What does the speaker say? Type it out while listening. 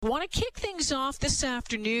I want to kick things off this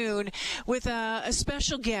afternoon with a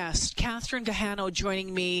special guest, Catherine Gahano,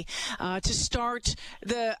 joining me to start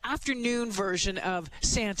the afternoon version of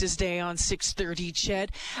Santa's Day on 6:30. Ched.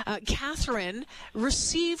 Catherine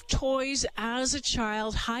received toys as a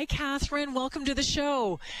child. Hi, Catherine. Welcome to the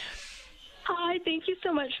show. Hi, thank you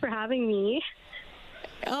so much for having me.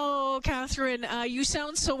 Oh, Catherine, you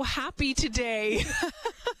sound so happy today.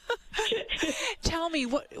 Tell me,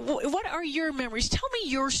 what are your memories? Tell me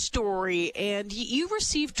your story. And you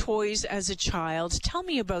received toys as a child. Tell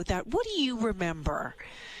me about that. What do you remember?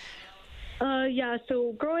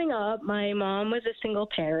 So growing up, my mom was a single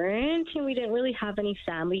parent, and we didn't really have any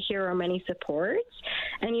family here or many supports.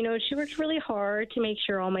 And, she worked really hard to make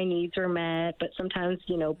sure all my needs were met, but sometimes,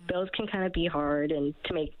 bills can kind of be hard and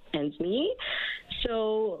to make ends meet.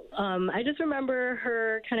 So I just remember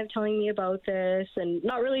her kind of telling me about this and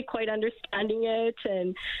not really quite understanding it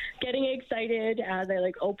and getting excited as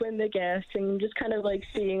I opened the gifts and just kind of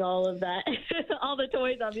seeing all of that, all the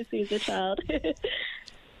toys, obviously, as a child.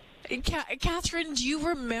 Catherine, do you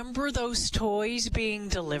remember those toys being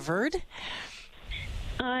delivered?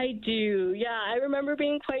 I do. Yeah, I remember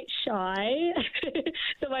being quite shy.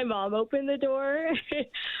 So my mom opened the door.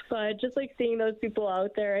 But just seeing those people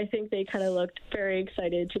out there, I think they kind of looked very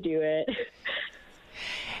excited to do it.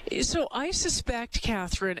 So I suspect,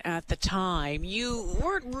 Catherine, at the time, you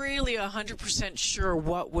weren't really 100% sure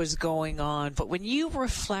what was going on. But when you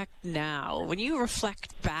reflect now, when you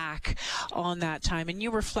reflect back on that time and you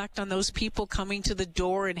reflect on those people coming to the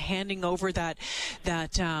door and handing over that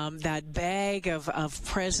bag of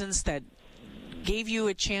presents that gave you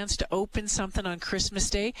a chance to open something on Christmas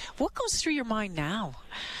Day, what goes through your mind now?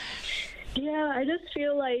 Yeah, I just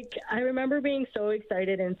feel like I remember being so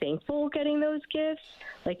excited and thankful getting those gifts.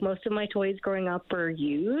 Most of my toys growing up were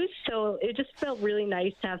used, so it just felt really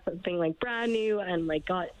nice to have something brand new and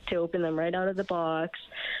got to open them right out of the box.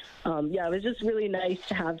 It was just really nice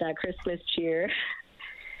to have that Christmas cheer.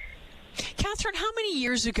 Catherine, how many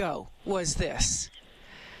years ago was this?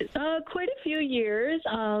 Quite a few years.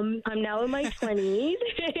 I'm now in my 20s,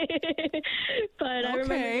 but I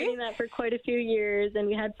remember getting that for quite a few years, and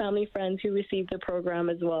we had family friends who received the program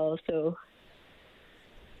as well.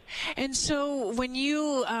 And so when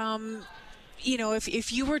you,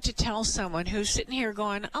 if you were to tell someone who's sitting here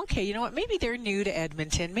going, okay, you know what, maybe they're new to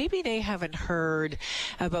Edmonton, maybe they haven't heard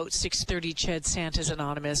about 6:30 Ched Santa's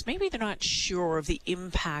Anonymous, maybe they're not sure of the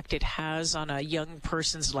impact it has on a young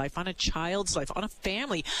person's life, on a child's life, on a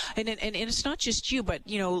family, and it's not just you, but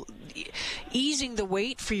easing the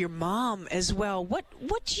weight for your mom as well. What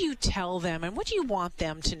do you tell them, and what do you want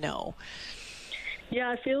them to know? Yeah,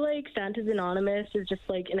 I feel like Santa's Anonymous is just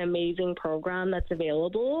an amazing program that's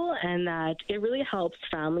available, and that it really helps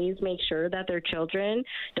families make sure that their children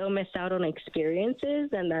don't miss out on experiences,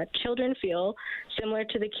 and that children feel similar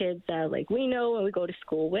to the kids that we know and we go to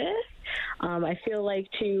school with. I feel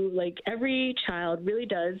every child really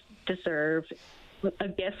does deserve a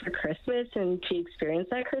gift for Christmas and to experience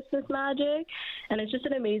that Christmas magic. And it's just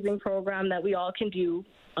an amazing program that we all can do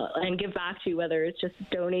and give back to, whether it's just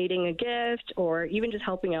donating a gift or even just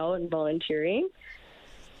helping out and volunteering.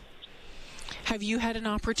 Have you had an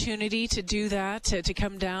opportunity to do that, to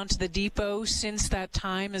come down to the depot since that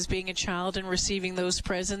time as being a child and receiving those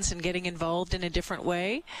presents and getting involved in a different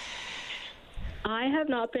way? I have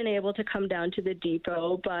not been able to come down to the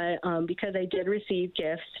depot, but because I did receive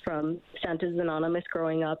gifts from Santa's Anonymous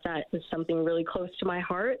growing up, that is something really close to my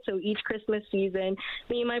heart. So each Christmas season,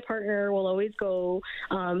 me and my partner will always go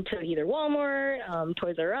to either Walmart,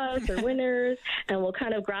 Toys R Us, or Winners, and we'll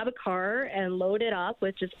kind of grab a car and load it up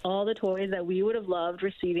with just all the toys that we would have loved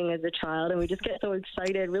receiving as a child. And we just get so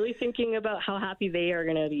excited, really thinking about how happy they are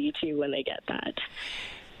going to be, too, when they get that.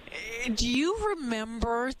 Do you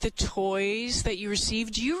remember the toys that you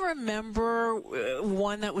received? Do you remember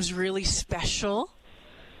one that was really special?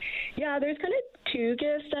 Yeah, there's kind of two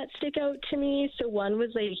gifts that stick out to me. So one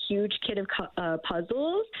was a huge kit of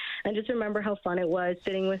puzzles. And just remember how fun it was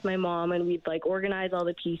sitting with my mom, and we'd organize all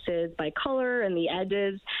the pieces by color and the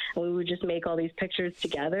edges, and we would just make all these pictures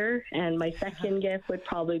together. And my second gift would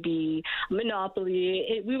probably be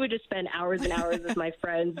Monopoly. We would just spend hours and hours with my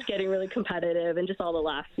friends getting really competitive, and just all the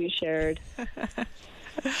laughs we shared.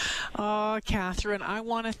 Oh, Catherine, I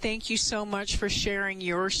want to thank you so much for sharing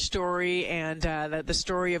your story and the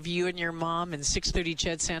story of you and your mom and 6:30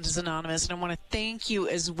 Ched Santa's Anonymous. And I want to thank you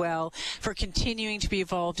as well for continuing to be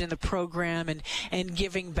involved in the program and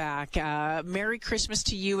giving back. Merry Christmas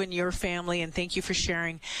to you and your family, and thank you for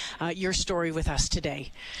sharing your story with us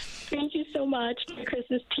today. Thank you so much. Merry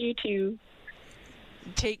Christmas to you, too.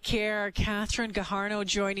 Take care. Catherine Gajarno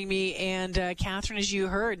joining me. And Catherine, as you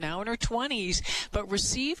heard, now in her 20s, but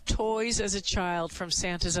received toys as a child from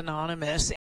Santa's Anonymous.